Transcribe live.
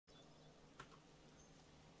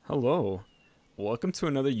Hello, welcome to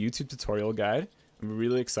another YouTube tutorial guide. I'm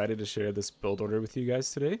really excited to share this build order with you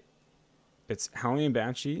guys today. It's Hellion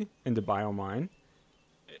Banshee into Biomine.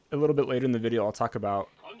 A little bit later in the video I'll talk about,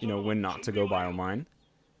 when not to go Biomine.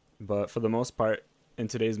 But for the most part, in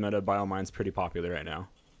today's meta, Biomine's pretty popular right now.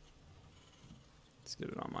 Let's get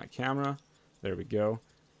it on my camera. There we go.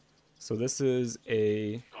 So this is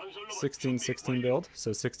a 16-16 build,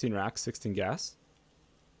 so 16 racks, 16 gas.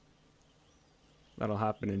 That'll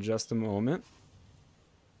happen in just a moment.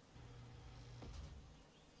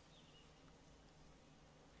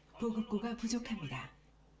 보급고가 부족합니다.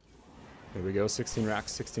 There we go, 16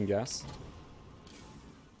 racks, 16 gas.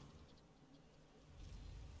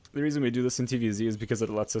 The reason we do this in TvZ is because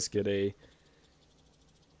it lets us get a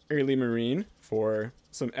early marine for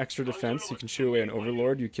some extra defense. You can shoot away an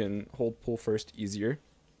overlord, you can hold pull first easier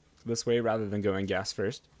this way rather than going gas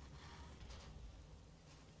first.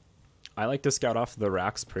 I like to scout off the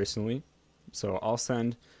racks personally, so I'll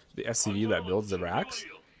send the SCV that builds the racks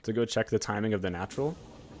to go check the timing of the natural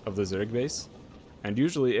of the Zerg base. And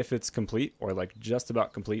usually if it's complete, or like just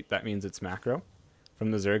about complete, that means it's macro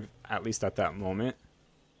from the Zerg, at least at that moment,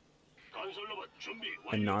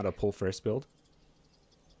 and not a pull first build.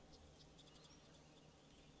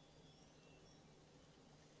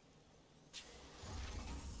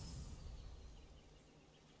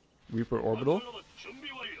 Reaper Orbital.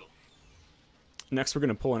 Next we're going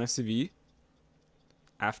to pull an SCV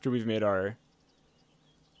after we've made our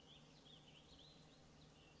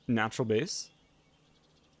natural base,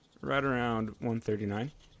 right around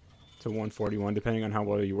 139 to 141 depending on how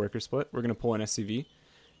well you work or split. We're going to pull an SCV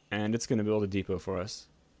and it's going to build a depot for us.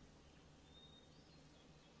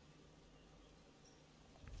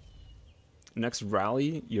 Next,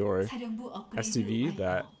 rally your SCV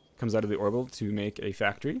that comes out of the orbital to make a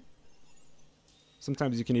factory.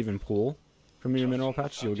 Sometimes you can even pull from your mineral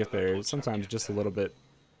patch. You'll get there sometimes just a little bit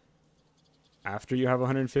after you have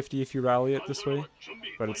 150 if you rally it this way,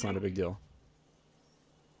 but it's not a big deal.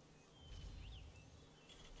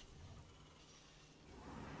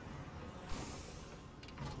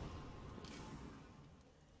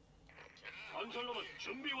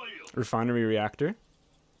 Refinery reactor. You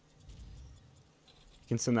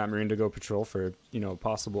can send that marine to go patrol for,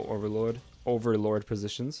 possible overlord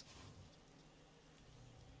positions.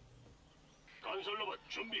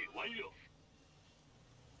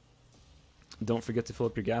 Don't forget to fill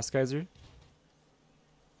up your gas geyser.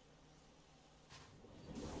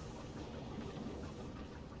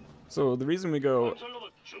 So the reason we go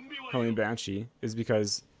Hellion Banshee is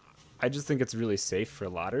because I just think it's really safe for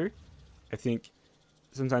ladder. I think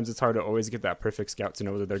sometimes it's hard to always get that perfect scout to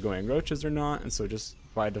know whether they're going roaches or not, and so just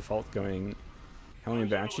by default going Hellion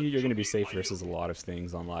Banshee, you're going to be safe versus a lot of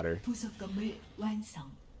things on ladder.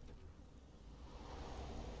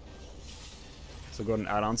 So go ahead and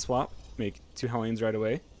add-on swap. Make 2 Hellions right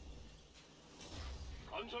away.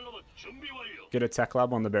 Get a tech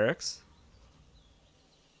lab on the barracks.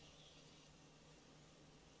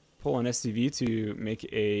 Pull an SCV to make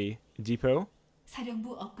a depot.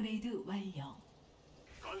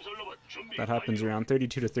 That happens around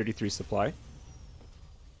 32 to 33 supply.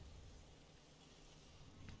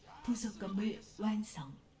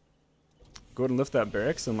 Go ahead and lift that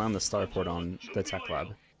barracks and land the starport on the tech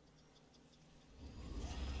lab.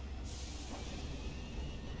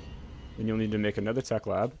 Then you'll need to make another tech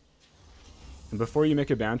lab. And before you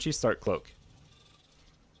make a Banshee, start cloak.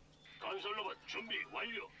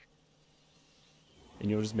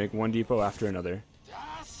 And you'll just make one depot after another.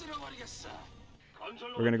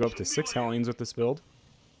 We're going to go up to 6 Hellions with this build.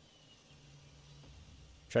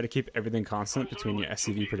 Try to keep everything constant between your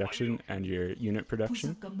SCV production and your unit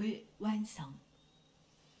production.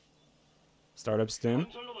 Startup stim.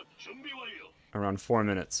 Around 4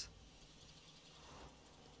 minutes.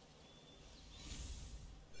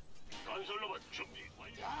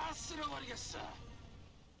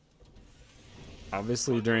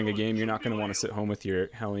 Obviously, during a game, you're not going to want to sit home with your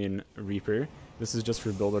Hellion Reaper. This is just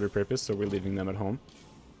for build order purpose, so we're leaving them at home.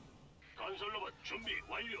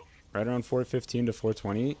 Right around 415 to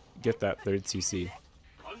 420, get that third CC.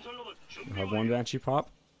 We'll have 1 Banshee pop.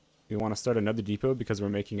 We want to start another depot because we're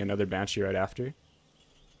making another Banshee right after.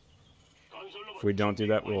 If we don't do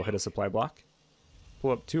that, we'll hit a supply block.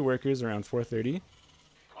 Pull up 2 workers around 430.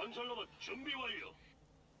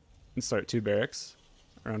 And start 2 barracks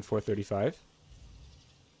around 435.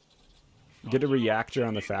 Get a reactor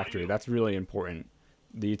on the factory. That's really important.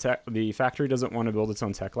 The factory doesn't want to build its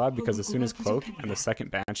own tech lab because as soon as cloak and the second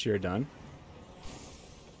Banshee are done,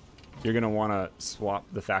 you're going to want to swap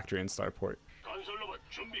the factory and starport.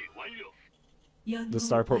 The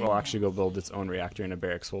starport will actually go build its own reactor, and a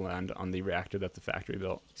barracks will land on the reactor that the factory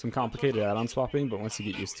built. Some complicated add-on swapping, but once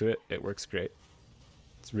you get used to it, it works great.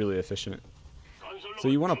 It's really efficient. So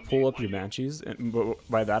you want to pull up your Banshees, and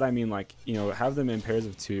by that I mean, like, you know, have them in pairs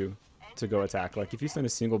of 2 to go attack. Like if you send a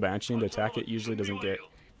single Banshee in to attack, it usually doesn't get,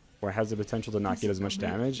 or has the potential to not get as much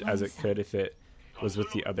damage as it could if it was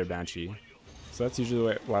with the other Banshee. So that's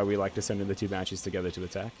usually why we like to send in the 2 Banshees together to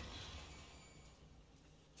attack.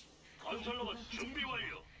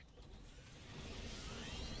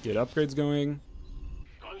 Get upgrades going.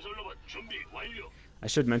 I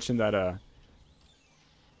should mention that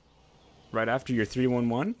right after your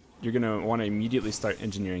 311, you're going to want to immediately start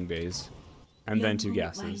engineering bays, and then 2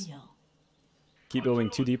 gases. Keep building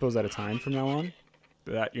 2 depots at a time from now on.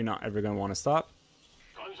 That you're not ever going to want to stop.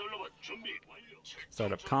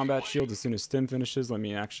 Start up combat shield as soon as stim finishes. Let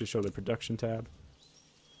me actually show the production tab.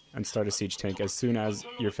 And start a siege tank as soon as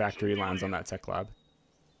your factory lands on that tech lab.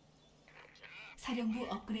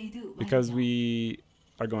 Because we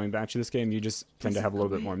are going Banshee this game, you just tend to have a little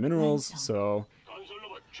bit more minerals, so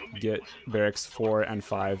get barracks 4 and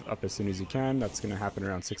 5 up as soon as you can. That's going to happen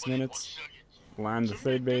around 6 minutes. Land the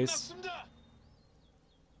 3rd base.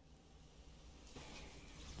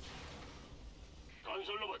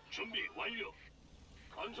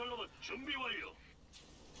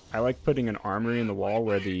 I like putting an armory in the wall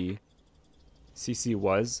where the CC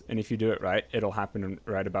was, and if you do it right, it'll happen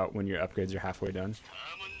right about when your upgrades are halfway done,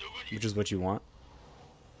 which is what you want.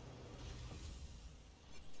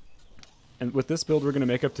 And with this build, we're going to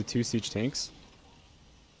make up to 2 siege tanks,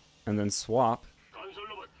 and then swap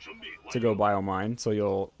to go biomine. So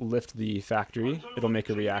you'll lift the factory, it'll make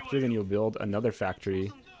a reactor, then you'll build another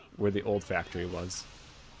factory where the old factory was.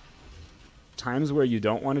 Times where you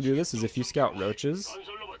don't want to do this is if you scout roaches,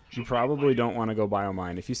 you probably don't want to go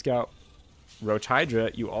biomine. If you scout roach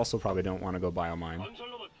hydra, you also probably don't want to go biomine.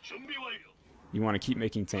 You want to keep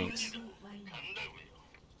making tanks.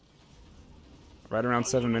 Right around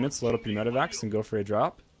 7 minutes, load up your medevacs and go for a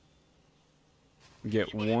drop.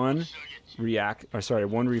 Get one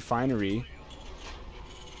refinery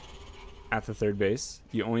at the 3rd base.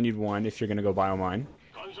 You only need 1 if you're going to go biomine.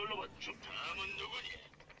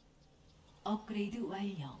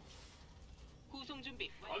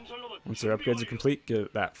 Once your upgrades are complete,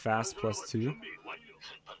 get that fast +2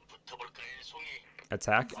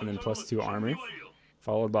 attack, and then +2 armor,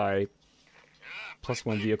 followed by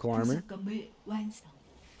 +1 vehicle armor.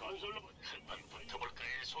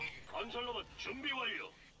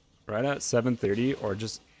 Right at 7:30 or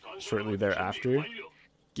just shortly thereafter,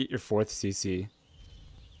 get your 4th CC.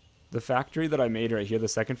 The factory that I made right here, the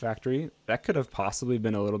 2nd factory, that could have possibly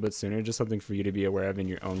been a little bit sooner, just something for you to be aware of in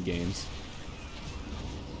your own games.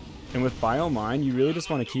 And with biomine, you really just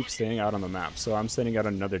want to keep staying out on the map, so I'm sending out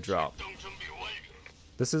another drop.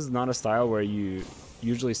 This is not a style where you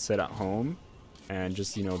usually sit at home and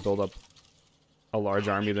just, you know, build up a large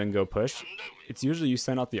army then go push. It's usually you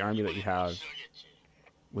send out the army that you have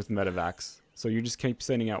with medevacs. So you just keep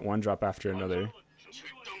sending out 1 drop after another.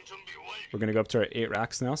 We're going to go up to our 8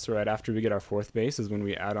 racks now, so right after we get our 4th base is when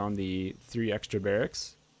we add on the 3 extra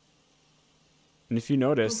barracks. And if you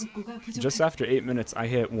notice, just after 8 minutes, I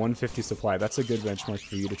hit 150 supply. That's a good benchmark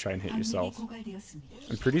for you to try and hit yourself.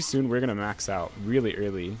 And pretty soon, we're going to max out really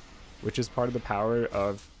early, which is part of the power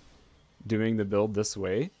of doing the build this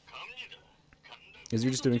way, is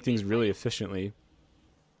you're just doing things really efficiently,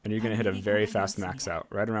 and you're going to hit a very fast max out,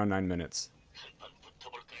 right around 9 minutes.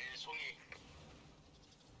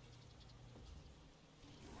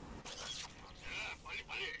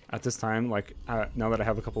 At this time, like, now that I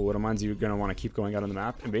have a couple widow mines, you're going to want to keep going out on the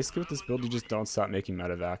map. And basically with this build, you just don't stop making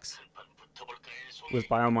medevacs. With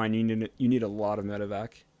biomine, you need a lot of medevac.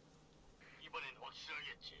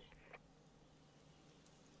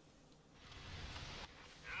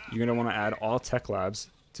 You're going to want to add all tech labs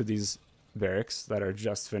to these barracks that are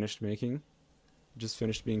just finished being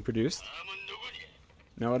produced.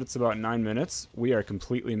 Now that it's about 9 minutes, we are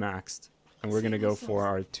completely maxed. And we're going to go for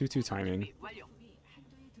our 2-2 timing.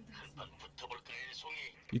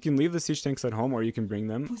 You can leave the siege tanks at home or you can bring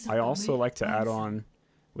them. I also like to add on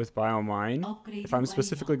with biomine. If I'm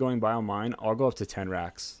specifically going biomine, I'll go up to 10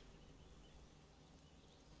 racks,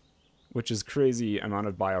 which is crazy amount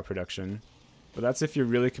of bio production. But that's if you're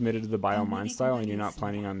really committed to the biomine style and you're not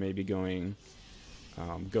planning on maybe going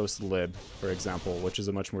ghost lib, for example, which is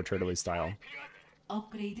a much more turtley style.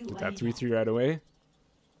 Get that 3-3 right away.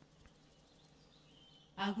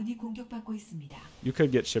 You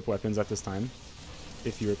could get ship weapons at this time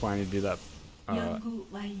if you were planning to do that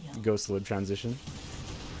ghost lib transition.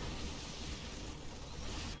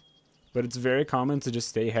 But it's very common to just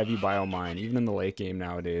stay heavy biomine, even in the late game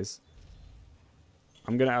nowadays.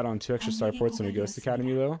 I'm going to add on 2 extra starports and a Ghost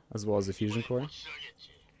Academy though, as well as a Fusion Core.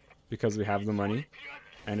 Because we have the money,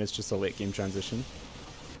 and it's just a late game transition.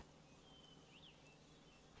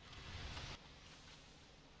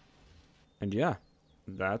 And yeah,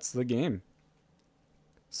 that's the game.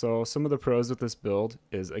 So some of the pros with this build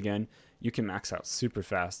is, again, you can max out super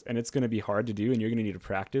fast, and it's going to be hard to do, and you're going to need to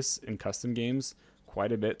practice in custom games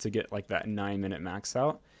quite a bit to get like that 9-minute max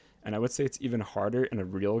out. And I would say it's even harder in a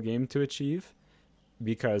real game to achieve,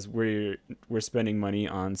 because we're spending money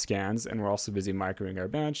on scans, and we're also busy microing our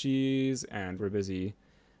banshees, and we're busy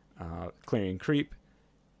clearing creep.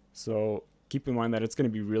 So keep in mind that it's going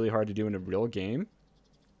to be really hard to do in a real game.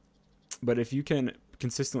 But if you can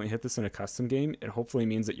consistently hit this in a custom game, it hopefully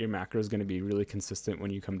means that your macro is going to be really consistent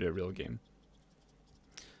when you come to a real game.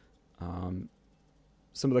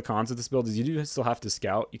 Some of the cons of this build is you do still have to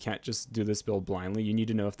scout. You can't just do this build blindly. You need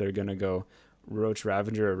to know if they're going to go Roach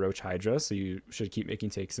Ravager or Roach Hydra, so you should keep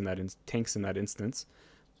making tanks in that instance.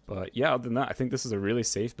 But yeah, other than that, I think this is a really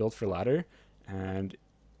safe build for ladder, and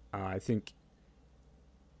I think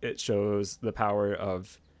it shows the power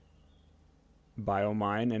of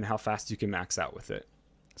biomine and how fast you can max out with it.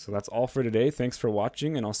 So that's all for today. Thanks for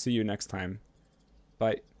watching, and I'll see you next time.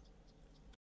 Bye.